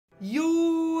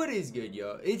Yo, what is good,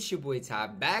 yo? It's your boy Ty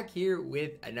back here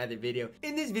with another video.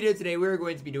 In this video today, we're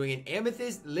going to be doing an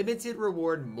Amethyst limited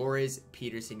reward Morris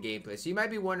Peterson gameplay. So you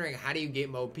might be wondering, how do you get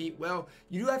Mo Pete? Well,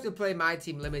 you do have to play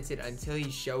MyTEAM limited until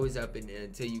he shows up and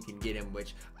until you can get him,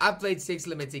 which I've played 6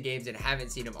 limited games and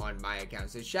haven't seen him on my account.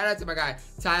 So shout out to my guy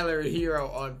Tyler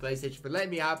Herro on PlayStation for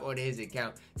letting me hop on his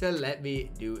account to let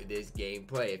me do this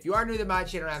gameplay. If you are new to my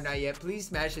channel and have not yet, please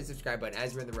smash the subscribe button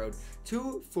as we're on the road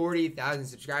to 40,000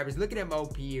 subscribers. Looking at Mo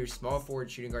P here, small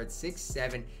forward, shooting guard,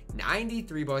 6'7",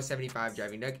 93 ball, 75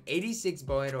 driving dunk, 86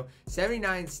 ball handle,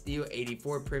 79 steal,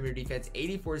 84 perimeter defense,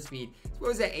 84 speed, as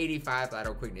well as that 85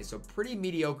 lateral quickness. So pretty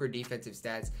mediocre defensive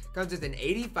stats. Comes with an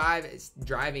 85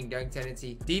 driving dunk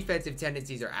tendency. Defensive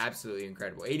tendencies are absolutely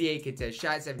incredible. 88 contest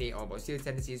shot, 78 almost steal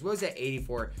tendency, as well as that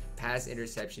 84 pass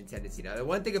interception tendency. Now the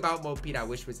one thing about Mo Pete I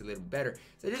wish was a little better,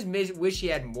 so I just wish he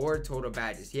had more total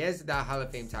badges. He has the Hall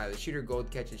of Fame Tyler shooter, gold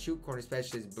catch and shoot, corner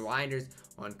specialist, blinders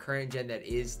on current gen, that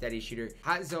is steady shooter,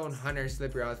 hot zone hunter,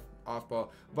 slippery off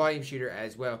ball, volume shooter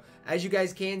as well. As you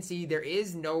guys can see, there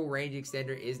is no range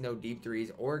extender, is no deep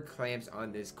threes or clamps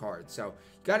on this card. So you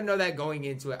got to know that going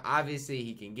into it. Obviously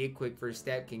he can get quick first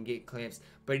step, can get clamps,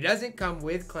 but he doesn't come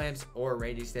with clamps or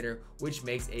range extender, which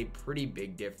makes a pretty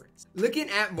big difference. Looking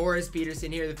at Morris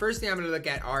Peterson here, the first thing I'm going to look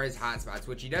at are his hotspots,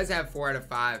 which he does have 4 out of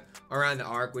 5 around the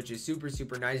arc, which is super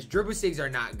nice. Dribble sigs are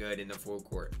not good in the full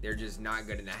court. They're just not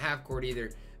good in the half court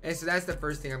either. And so that's the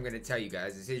first thing I'm going to tell you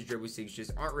guys, is his dribble sigs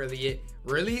just aren't really it.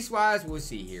 Release wise, we'll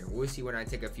see here. We'll see when I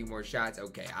take a few more shots.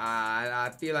 Okay,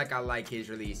 I feel like I like his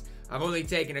release. I've only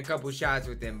taken a couple shots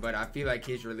with him, but I feel like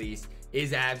his release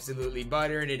is absolutely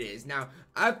butter, and it is. Now,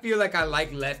 I feel like I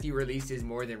like lefty releases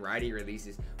more than righty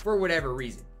releases for whatever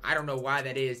reason. I don't know why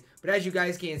that is, but as you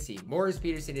guys can see, Morris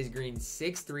Peterson is green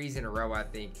 6 threes in a row, I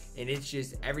think, and it's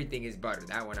just everything is butter.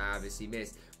 That one I obviously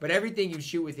missed, but everything you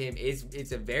shoot with him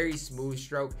it's a very smooth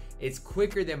stroke. It's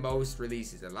quicker than most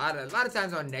releases. A lot of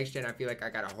times on next gen, I feel like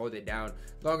I gotta hold it down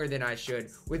longer than I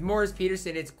should. With Morris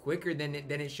Peterson, it's quicker than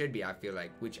it should be, I feel like,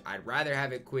 which I'd rather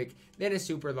have it quick than a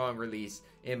super long release,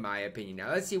 in my opinion. Now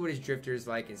let's see what his drifter is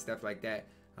like and stuff like that.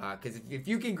 Because if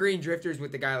you can green drifters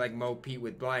with a guy like Mo Pete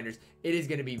with blinders, it is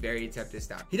going to be very tough to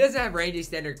stop. He doesn't have range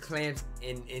extender, clamps,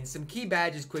 and some key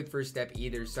badges, quick first step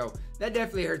either, so that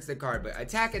definitely hurts the card. But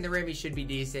attacking the rim, he should be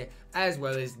decent, as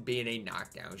well as being a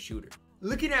knockdown shooter.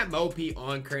 Looking at Mo Pete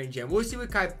on current gen, we'll see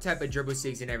what type of dribble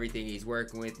sigs and everything he's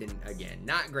working with, and again,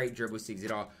 not great dribble sigs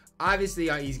at all. Obviously,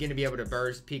 he's going to be able to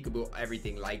burst, peekaboo,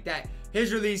 everything like that.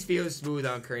 His release feels smooth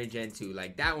on current gen too.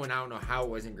 Like that one, I don't know how it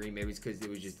wasn't green. Maybe it's because it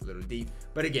was just a little deep.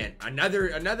 But again,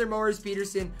 another Morris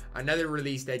Peterson, another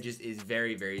release that just is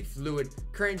very fluid.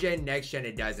 Current gen, next gen,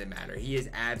 it doesn't matter. He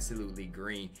is absolutely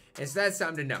green. And so that's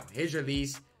something to know. His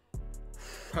release,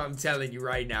 I'm telling you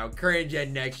right now, current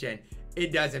gen, next gen,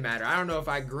 it doesn't matter. I don't know if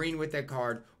I green with that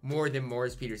card more than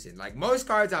Morris Peterson. Like most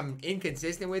cards I'm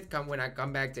inconsistent with when I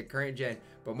come back to current gen,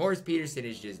 but Morris Peterson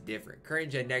is just different.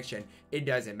 Current gen, next gen, it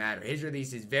doesn't matter. His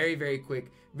release is very quick,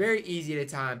 very easy to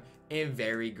time, and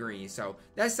very green. So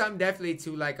that's something definitely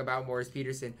to like about Morris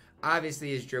Peterson. Obviously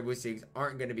his dribble sigs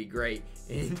aren't going to be great,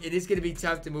 and it is going to be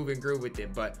tough to move and groove with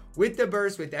him, but with the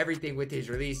burst, with everything, with his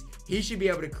release, he should be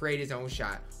able to create his own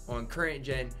shot on current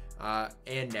gen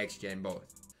and next gen both.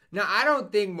 Now, I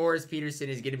don't think Morris Peterson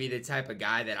is going to be the type of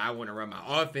guy that I want to run my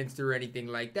offense through or anything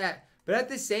like that. But at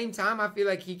the same time, I feel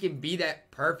like he can be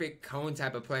that perfect cone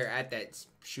type of player at that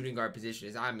shooting guard position.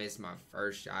 As I missed my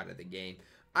first shot of the game,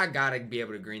 I got to be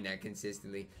able to green that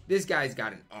consistently. This guy's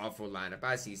got an awful lineup.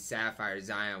 I see Sapphire,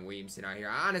 Zion Williamson out here.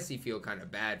 I honestly feel kind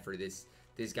of bad for this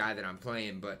guy that I'm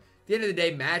playing, but at the end of the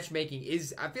day, matchmaking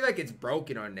is, I feel like it's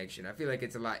broken on next gen. I feel like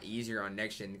it's a lot easier on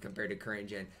next gen compared to current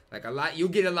gen. Like you'll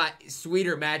get a lot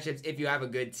sweeter matchups if you have a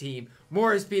good team.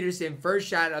 Morris Peterson, first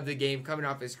shot of the game coming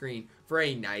off the screen for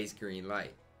a nice green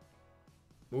light.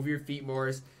 Move your feet,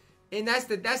 Morris. And that's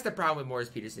the problem with Morris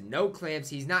Peterson. No clamps.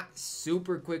 He's not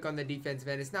super quick on the defensive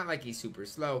end. It's not like he's super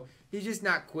slow. He's just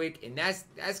not quick, and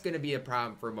that's going to be a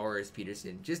problem for Morris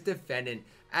Peterson. Just defending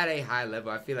at a high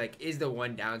level, I feel like, is the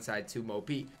one downside to Mo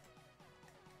Pete.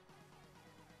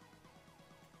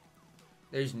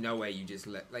 There's no way you just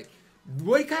like,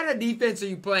 what kind of defense are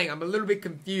you playing? I'm a little bit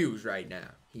confused right now.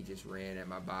 He just ran at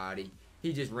my body.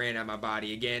 He just ran at my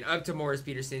body again. Up to Morris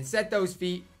Peterson. Set those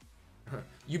feet.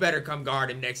 You better come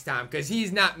guard him next time, because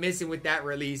he's not missing with that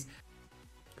release.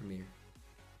 Come here.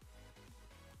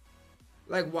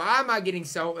 Like, why am I getting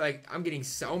I'm getting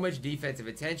so much defensive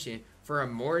attention for a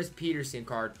Morris Peterson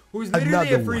card, who's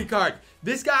literally a free card.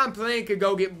 This guy I'm playing could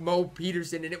go get Mo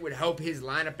Peterson, and it would help his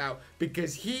lineup out,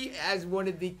 because he has one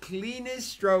of the cleanest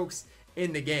strokes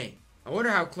in the game. I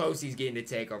wonder how close he's getting to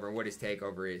takeover and what his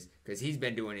takeover is, because he's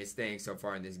been doing his thing so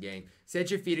far in this game. Set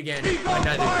your feet again.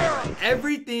 Another green.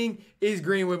 Everything is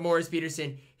green with Morris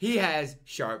Peterson. He has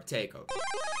sharp takeover.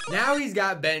 Now he's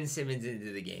got Ben Simmons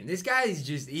into the game. This guy is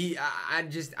just,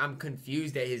 I'm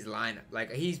confused at his lineup.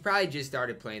 Like, he's probably just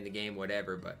started playing the game,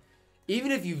 whatever, but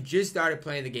even if you've just started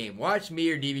playing the game, watch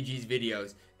me or DVG's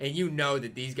videos, and you know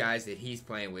that these guys that he's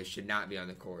playing with should not be on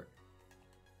the court.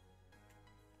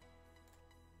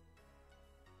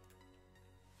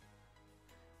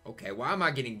 Okay, why am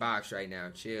I getting boxed right now?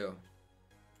 Chill.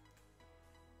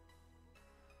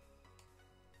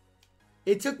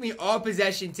 It took me all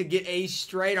possession to get a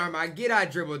straight arm. I get I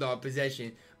dribbled all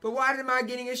possession, but why am I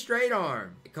getting a straight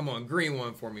arm? Come on, green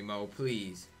one for me, Mo,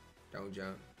 please. Don't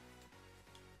jump.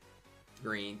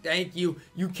 Green, thank you.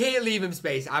 You can't leave him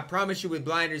space. I promise you with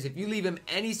blinders, if you leave him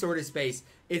any sort of space,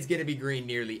 it's going to be green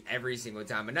nearly every single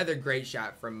time. Another great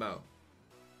shot from Mo.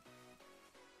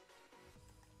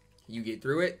 You get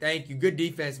through it. Thank you. Good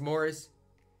defense, Morris.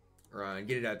 Run.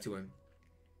 Get it up to him.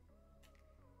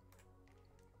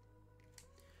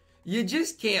 You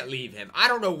just can't leave him. I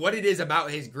don't know what it is about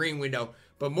his green window,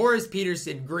 but Morris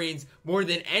Peterson greens more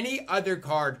than any other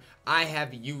card I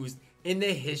have used in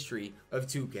the history of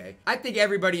 2K. I think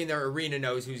everybody in their arena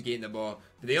knows who's getting the ball,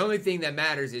 but the only thing that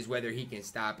matters is whether he can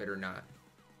stop it or not.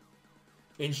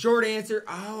 In short answer,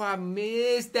 oh, I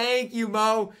missed. Thank you,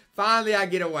 Mo. Finally, I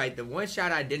get a white. The one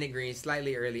shot I didn't green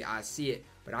slightly early, I see it,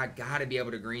 but I got to be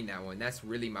able to green that one. That's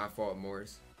really my fault,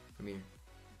 Morris. Come here.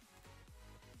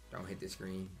 Don't hit the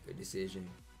screen. Good decision.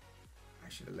 I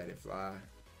should have let it fly.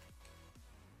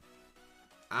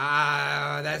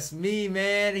 Ah, that's me,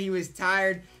 man. He was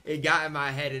tired. It got in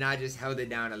my head, and I just held it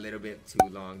down a little bit too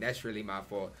long. That's really my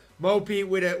fault. Mo Pete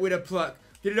with a pluck.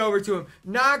 Get it over to him.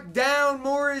 Knock down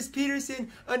Morris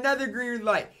Peterson. Another green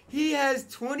light. He has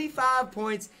 25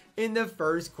 points in the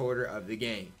first quarter of the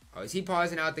game. Oh, is he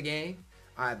pausing out the game?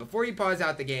 All right, before you pause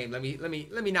out the game, let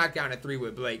me knock down a three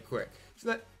with Blake quick.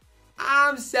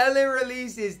 I'm selling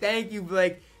releases. Thank you,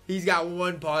 Blake. He's got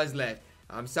one pause left.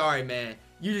 I'm sorry, man.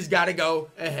 You just got to go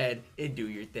ahead and do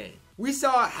your thing. We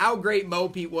saw how great Mo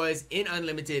Pete was in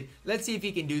Unlimited. Let's see if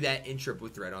he can do that in Triple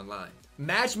Threat Online.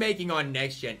 Matchmaking on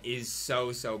Next Gen is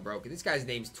so broken. This guy's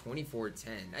name's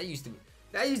 2410.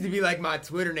 That used to be like my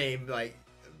Twitter name, like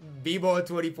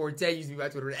B-Ball2410 used to be my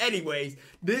Twitter name. Anyways,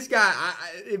 this guy,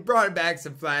 it brought back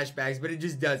some flashbacks, but it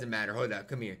just doesn't matter. Hold up,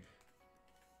 come here.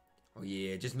 Oh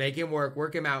yeah, just make him work.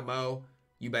 Work him out, Mo.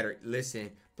 You better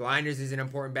listen. Blinders is an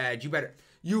important badge.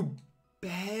 You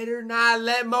better not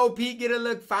let Mo Pete get a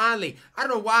look finally. I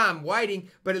don't know why I'm whiting,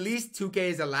 but at least 2K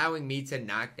is allowing me to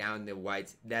knock down the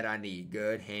whites that I need.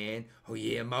 Good hand. Oh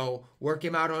yeah, Mo. Work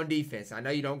him out on defense. I know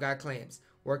you don't got clamps.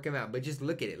 Work him out. But just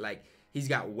look at it. Like, he's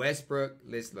got Westbrook,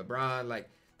 list LeBron. Like,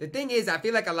 the thing is, I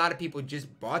feel like a lot of people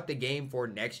just bought the game for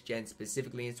Next Gen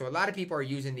specifically. And so a lot of people are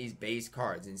using these base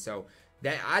cards. And so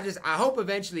that I hope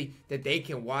eventually that they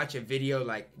can watch a video,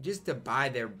 like, just to buy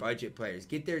their budget players,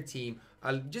 get their team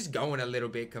just going a little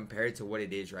bit compared to what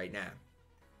it is right now.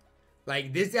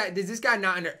 Like, does this guy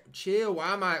not chill?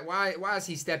 Why is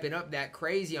he stepping up that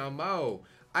crazy on Mo?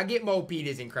 I get Mo Pete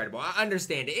is incredible. I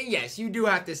understand it. And yes, you do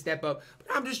have to step up,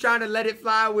 but I'm just trying to let it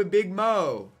fly with Big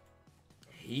Mo.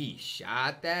 He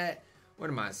shot that. What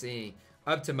am I seeing?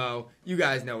 Up to Mo. You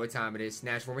guys know what time it is.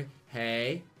 Snatch for me.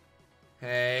 Hey,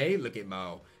 look at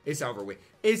Mo. It's over with.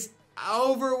 It's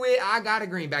over with. I got a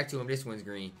green. Back to him. This one's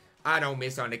green. I don't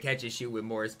miss on the catch and shoot with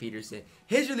Morris Peterson.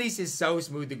 His release is so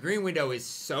smooth. The green window is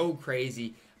so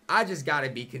crazy. I just got to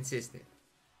be consistent.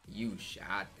 You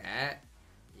shot that.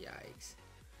 Yikes.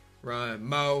 Run,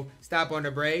 Mo. Stop on the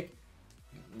break.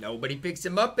 Nobody picks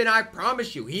him up, and I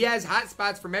promise you, he has hot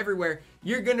spots from everywhere.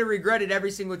 You're going to regret it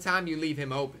every single time you leave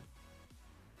him open.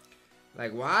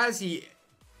 Like, why is he...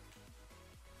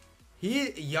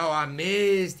 Yo, I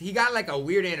missed. He got like a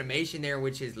weird animation there in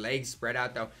which his legs spread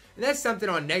out though. And that's something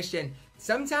on Next Gen.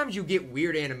 Sometimes you get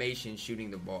weird animations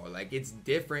shooting the ball. Like, it's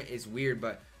different, it's weird,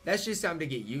 but that's just something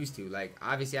to get used to. Like,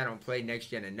 obviously I don't play Next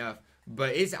Gen enough,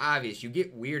 but it's obvious. You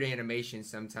get weird animations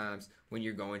sometimes when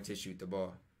you're going to shoot the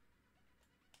ball.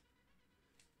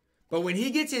 But when he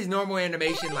gets his normal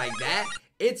animation like that,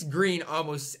 it's green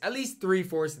almost at least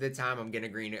 3/4 of the time. I'm going to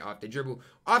green it off the dribble.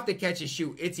 Off the catch and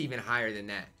shoot, it's even higher than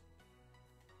that.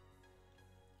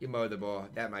 You mow the ball.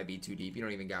 That might be too deep. You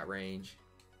don't even got range.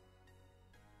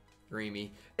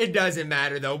 Dreamy. It doesn't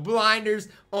matter though. Blinders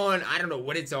on. I don't know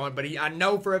what it's on, but I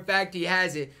know for a fact he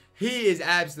has it. He is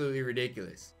absolutely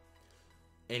ridiculous.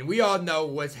 And we all know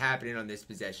what's happening on this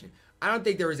possession. I don't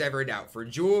think there was ever a doubt. For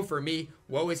Jewel, for me,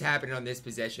 what was happening on this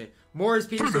possession. Morris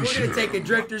Peterson, we're going to take a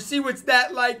drifter, see what's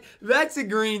that like. That's a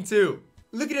green too.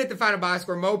 Looking at the final box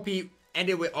score, Mo Pete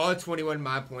ended with all 21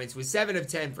 my points with 7 of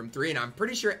 10 from 3, and I'm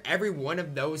pretty sure every one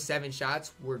of those 7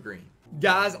 shots were green.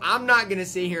 Guys, I'm not going to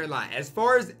sit here and lie. As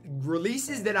far as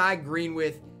releases that I green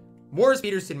with, Morris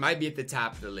Peterson might be at the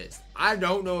top of the list. I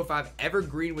don't know if I've ever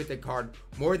greened with a card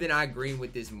more than I green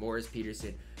with this Morris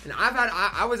Peterson. And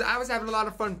I was having a lot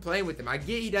of fun playing with him. I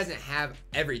get he doesn't have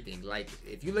everything. Like,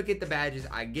 if you look at the badges,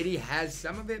 I get he has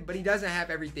some of it, but he doesn't have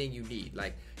everything you need.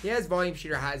 Like, he has volume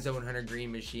shooter, hot zone, hunter, green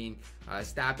machine,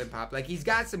 stop and pop. Like, he's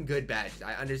got some good badges.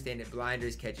 I understand it.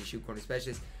 Blinders, catch and shoot, corner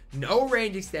specialist. No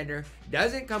range extender,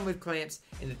 doesn't come with clamps.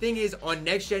 And the thing is, on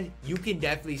next gen, you can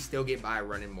definitely still get by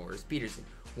running Morris Peterson.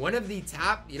 One of the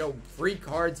top, free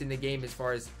cards in the game as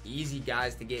far as easy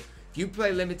guys to get. If you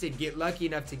play limited, get lucky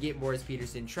enough to get Morris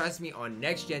Peterson, trust me, on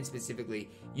next gen specifically,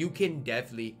 you can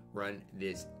definitely run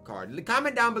this card.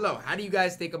 Comment down below, how do you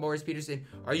guys think of Morris Peterson?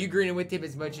 Are you greening with him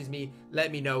as much as me?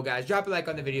 Let me know, guys. Drop a like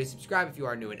on the video, subscribe if you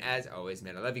are new, and as always,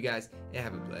 man, I love you guys, and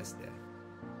have a blessed day.